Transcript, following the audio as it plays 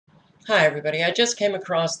Hi everybody, I just came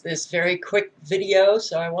across this very quick video,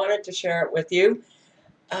 so I wanted to share it with you.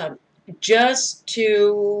 Um, just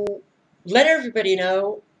to let everybody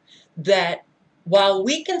know that while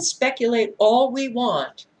we can speculate all we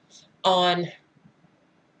want on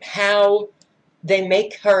how they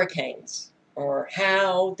make hurricanes or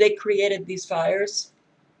how they created these fires,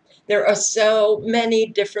 there are so many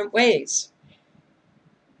different ways.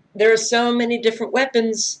 There are so many different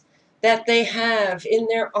weapons that they have in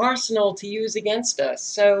their arsenal to use against us.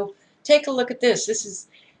 So take a look at this.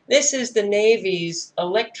 This is the Navy's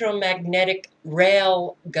electromagnetic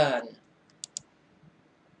rail gun.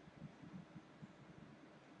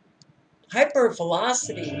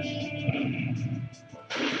 Hypervelocity.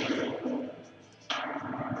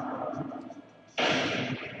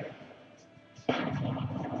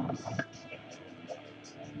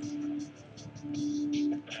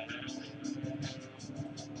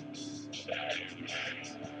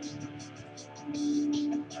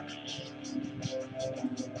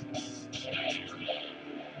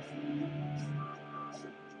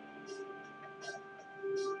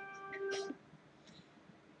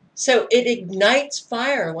 So it ignites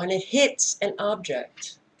fire when it hits an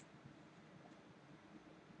object.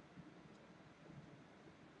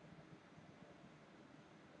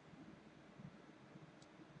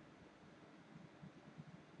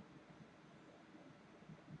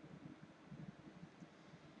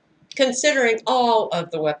 Considering all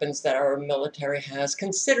of the weapons that our military has,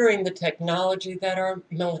 considering the technology that our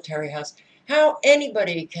military has, how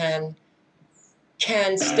anybody can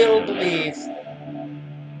still believe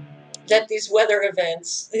that these weather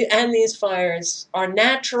events and these fires are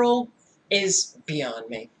natural is beyond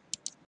me.